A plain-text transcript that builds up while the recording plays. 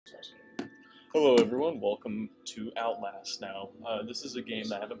Hello everyone, welcome to Outlast now. This is a game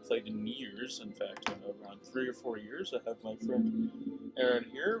that I haven't played in years, in fact, around 3 or 4 years. I have my friend Aaron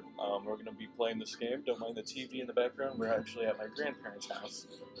here. We're going to be playing this game. Don't mind the TV in the background. We're actually at my grandparents' house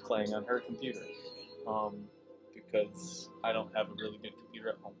playing on her computer, because I don't have a really good computer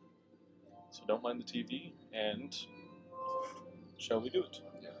at home. So don't mind the TV, and shall we do it?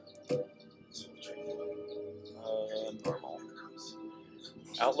 Normal.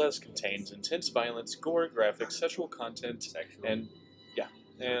 Outlast contains intense violence, gore graphics, sexual content,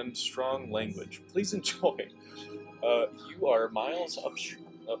 and strong language. Please enjoy. You are Miles Upshur,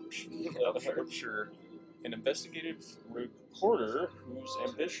 an investigative reporter whose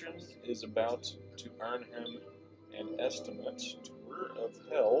ambition is about to earn him an tour of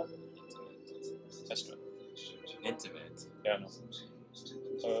hell. Intimate. Yeah, no.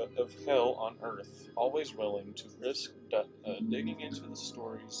 Of hell on Earth, always willing to risk digging into the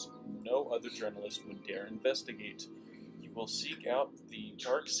stories no other journalist would dare investigate. You will seek out the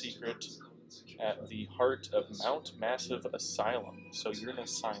dark secret at the heart of Mount Massive Asylum. So you're in an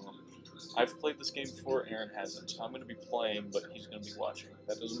asylum. I've played this game before, Aaron hasn't. I'm going to be playing, but he's going to be watching.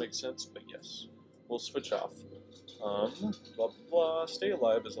 That doesn't make sense, but yes. We'll switch off. Blah, blah, blah. Stay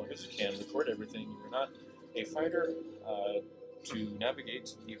alive as long as you can. Record everything. You're not a fighter. To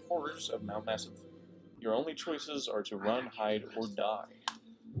navigate the horrors of Mount Massive. Your only choices are to run, hide, or die.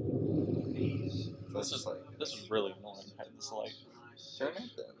 This is really annoying. This light. Turn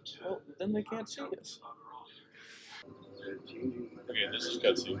it then. Well, then they can't see us. Okay, this is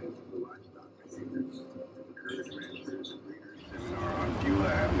cutscene. Seminar on Beulah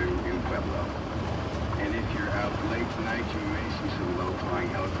Avenue in Pueblo. And if you're out late tonight, you may see some low-flying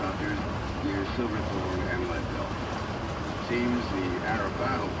helicopters near Silverthorne and Leadville. Seems the Arab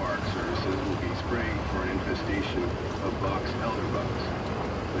Battle Park services will be spraying for an infestation of box elderbugs.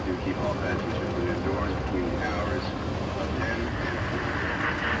 But do keep all pets and children indoors between the hours of 10 and 4.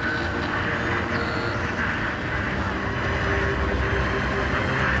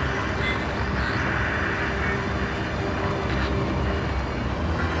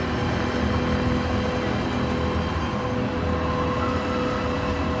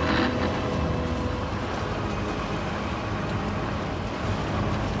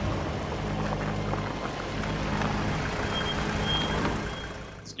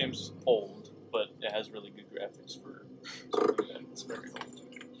 This game's old, but it has really good graphics for it's very old.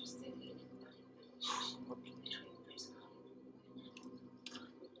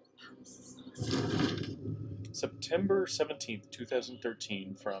 September 17th,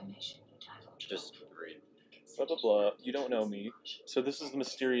 2013 from Just read. blah blah blah. You don't know me. So this is the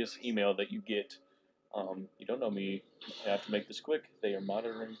mysterious email that you get. You don't know me. I have to make this quick. They are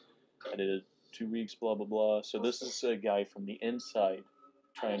monitoring. I did 2 weeks, blah blah blah. So this is a guy from the inside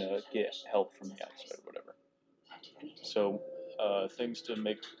trying to get help from the outside, whatever. So things to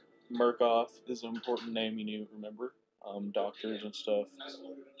make Murkoff is an important name you need to remember. Doctors and stuff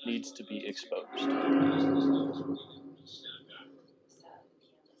needs to be exposed.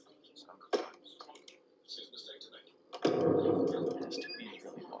 Has to be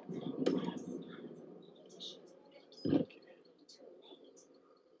really long. Okay.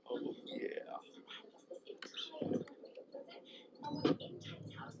 Oh yeah.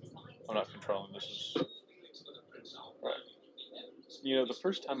 I'm not controlling this. Right. You know, the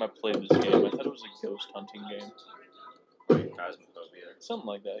first time I played this game, I thought it was a ghost hunting game. Phasmophobia. Something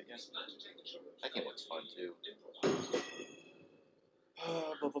like that, yeah. That game looks fun too.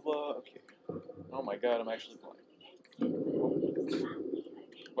 Blah blah blah. Okay. Oh my god, I'm actually playing.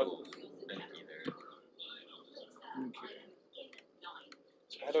 What? Okay.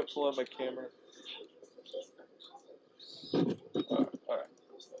 So how do I pull out my camera? Alright.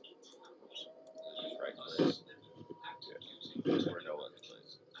 Right click. Or no left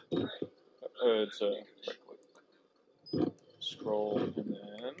click. It's a right click. Scroll and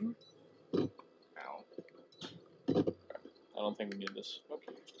then. Ow. I don't think we need this.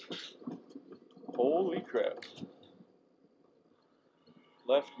 Okay. Holy crap.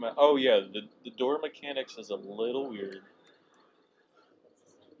 Left mouse. Oh yeah, the door mechanics is a little weird.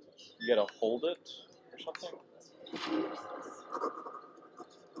 You gotta hold it or something?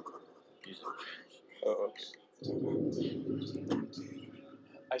 Oh, okay.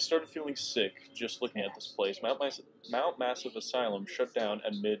 I started feeling sick just looking at this place. Mount Massive Asylum shut down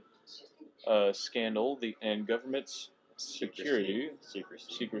amid scandal and government's secrecy,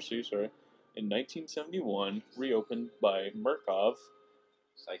 in 1971, reopened by Murkoff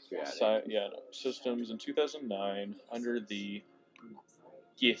Systems in 2009 under the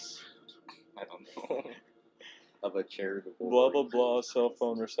GIS. I don't know. of a charitable. Blah blah blah. Cell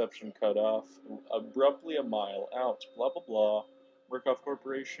phone reception cut off. Abruptly a mile out. Blah blah blah. Murkoff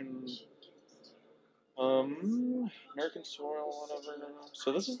Corporation. American soil, whatever.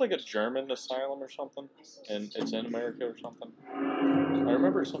 So this is like a German asylum or something, and it's in America or something. I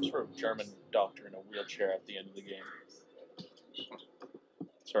remember some sort of German doctor in a wheelchair at the end of the game.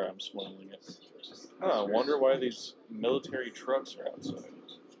 Sorry, I'm spoiling it. I wonder why these military trucks are outside.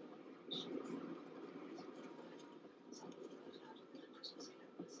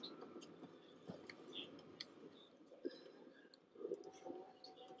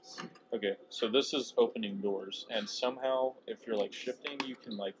 Okay, so this is opening doors, and somehow, if you're like shifting, you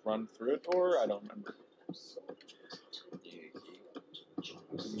can like run through a door. I don't remember.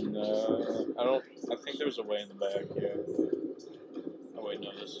 No, I don't. I think there's a way in the back. Yeah. Oh wait,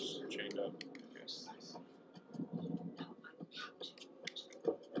 no, this is chained up.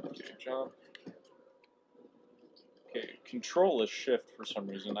 Okay, jump. Okay, control is shift for some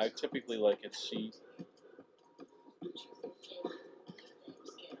reason. I typically like it C.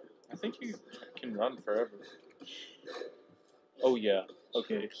 I think you can run forever. Oh yeah.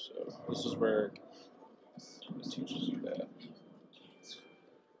 Okay, so this is where it teaches you that.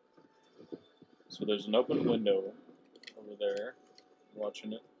 So there's an open window over there.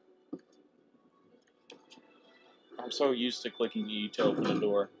 Watching it. I'm so used to clicking E to open a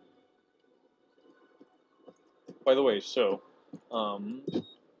door. By the way, so,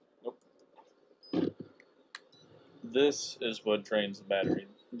 nope. This is what drains the battery.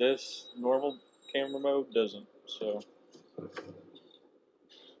 This normal camera mode doesn't, so.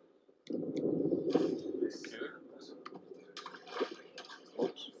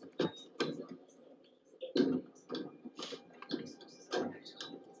 Oops.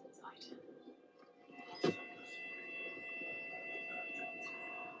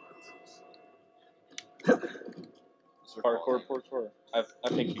 Parkour. I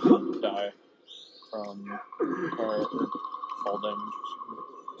think you can die from car or fall damage.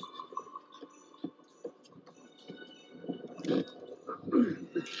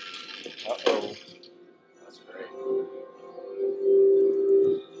 Uh-oh. That's great.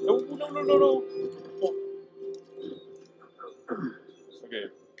 No. Oh. Okay.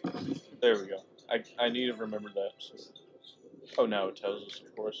 There we go. I need to remember that. So. Oh, now it tells us,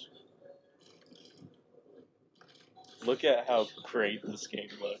 of course. Look at how great this game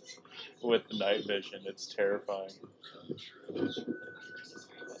looks with the night vision. It's terrifying.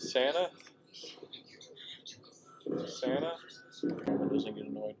 Santa? Santa? The camera doesn't get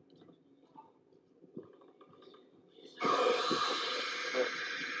annoyed.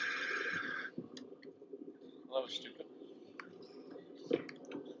 That was stupid.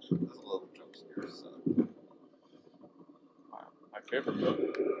 There's a little jump scare, so. Wow, my favorite mode.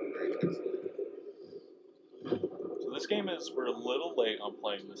 Very excellent. So this game is, we're a little late on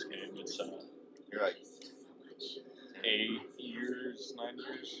playing this game. It's You're like 8 years, 9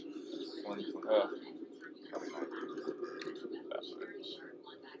 years. 20.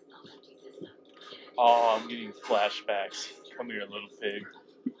 Oh, I'm getting flashbacks. Come here, little pig.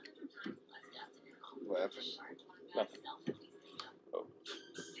 What happened? Nothing.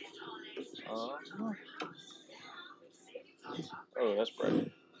 Oh, that's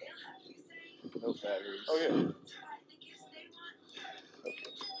bright. No batteries. Oh, yeah.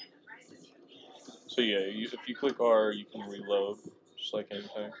 Okay. So, yeah, if you click R, you can reload, just like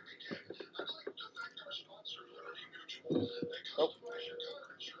anything. Oh.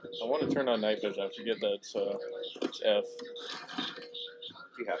 I want to turn on night vision. I forget that it's F.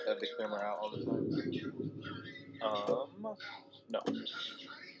 Do you have to have the camera out all the time? No.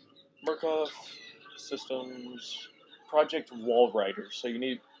 Murkoff Systems Project Wallrider. So you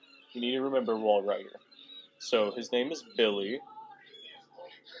need to remember Wallrider. So his name is Billy.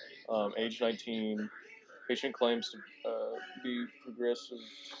 Age 19. Patient claims to be progressive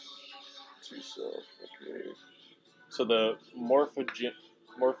to self. Okay. So the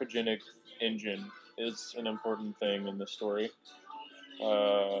morphogenic engine is an important thing in the story.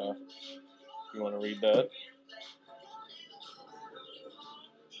 You want to read that?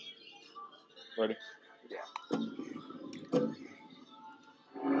 Ready? Yeah.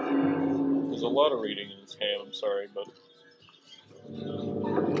 There's a lot of reading in this game, I'm sorry, but...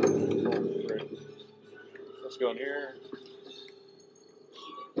 Oh, frick. Let's go in here.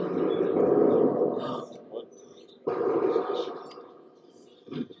 What?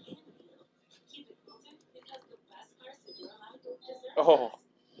 Oh!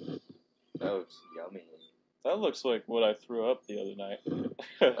 That looks yummy. That looks like what I threw up the other night.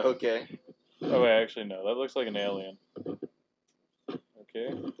 Okay. Oh, wait, actually, no. That looks like an alien.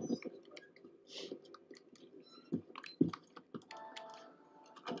 Okay.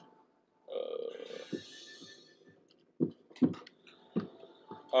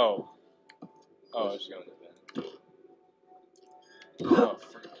 Oh. Oh, Let's go with that. Oh,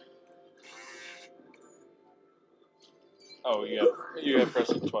 freak. Oh, you have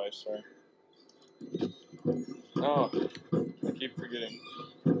pressed it twice, sorry. Oh, I keep forgetting.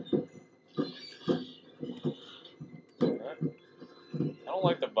 Alright. I don't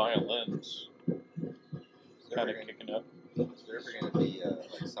like the violins. Kind of kicking up. Is there ever going to be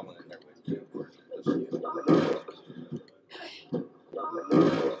like someone in there with you, or is it just you?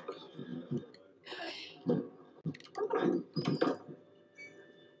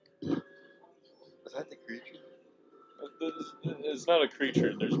 Was that the creature? It's not a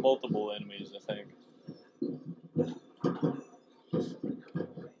creature. There's multiple enemies, I think.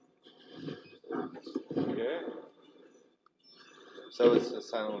 Okay. So it's a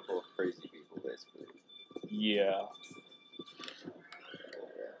silent full of crazy people, basically. Yeah.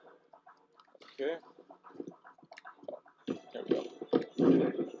 Okay. There we go.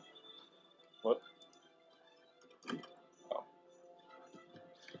 What? Oh.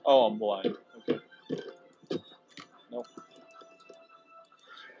 Oh, I'm blind. Okay. Nope.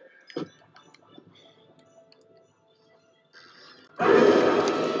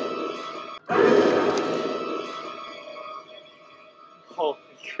 Holy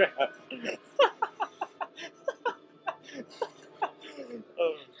crap.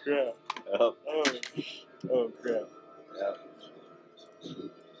 Oh crap. Oh. Oh crap. Yeah.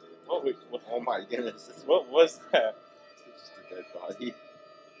 What Oh my goodness. What was that? It's just a dead body.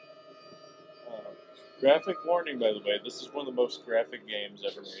 Graphic warning, by the way. This is one of the most graphic games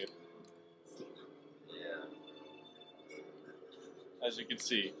ever made. Yeah. As you can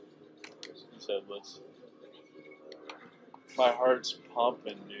see. Headless. My heart's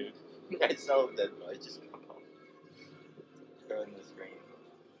pumping, dude. I saw a dead body just come up. Go in the screen.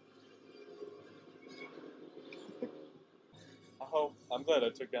 Oh, I'm glad I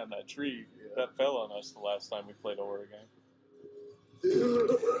took down that tree. Yeah. That fell on us the last time we played a horror game.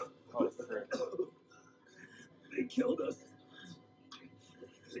 Oh, frick. They killed us.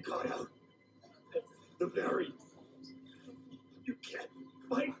 They got out. The berries. You can't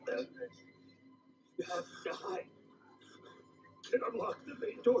fight them. You have to hide. Can unlock the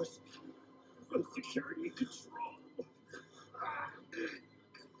main doors from security control.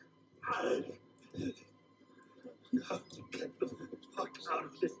 You have to get the fuck out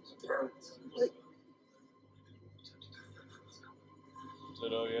of this town. Is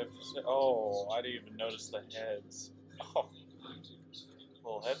that all you have to say? Oh, I didn't even notice the heads. Oh,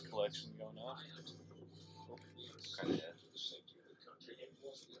 little head collection going on. Kind of dead.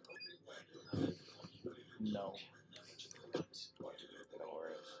 No. No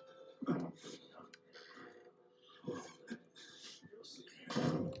worries.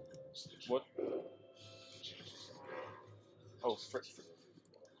 What? Oh, frick.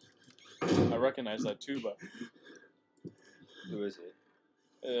 I recognize that too, but Who is it?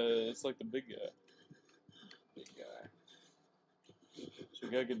 it's like the big guy. Big guy. So we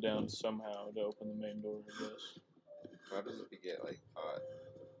gotta get down somehow to open the main door, I guess. What happens if you get, like, caught?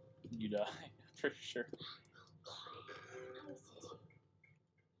 You die, for sure.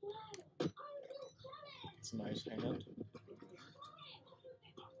 It's a nice hand.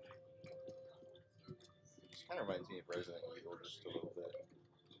 This kind of reminds me of Resident Evil just a little bit.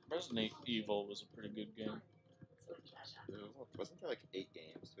 Resident Evil was a pretty good game. Wasn't there like 8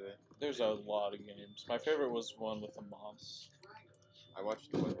 games to it? There's a lot of games. My favorite was one with a mom. I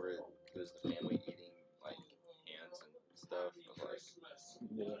watched the one where it was the family eating like hands and stuff. Like,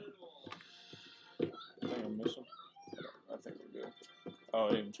 Yeah. I think I'm missing. I think we're good. Oh, I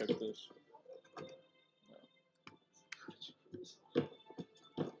didn't even check this.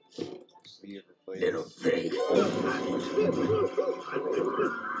 have you ever played? Little thing.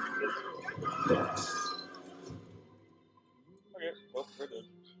 Okay, well, we're good.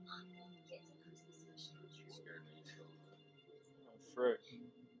 Scared me. Oh, frick.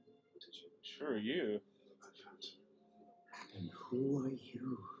 Sure, you. And who are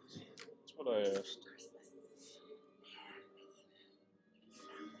you? That's what I asked.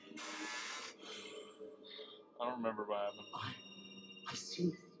 I don't remember what happened. I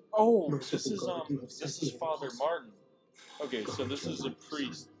see. Oh, this is Father Martin. Okay, so this is a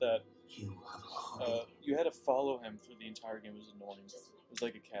priest that you had to follow him through the entire game. It was annoying. It was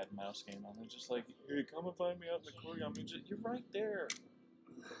like a cat and mouse game. I'm just like, hey, come and find me out in the corner. I mean, you're right there.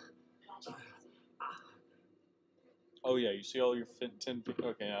 Oh yeah, you see all your 10.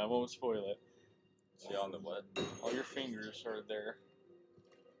 Okay, I won't spoil it. See on the what? All your fingers are there.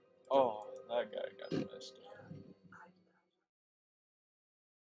 Oh, that guy got missed.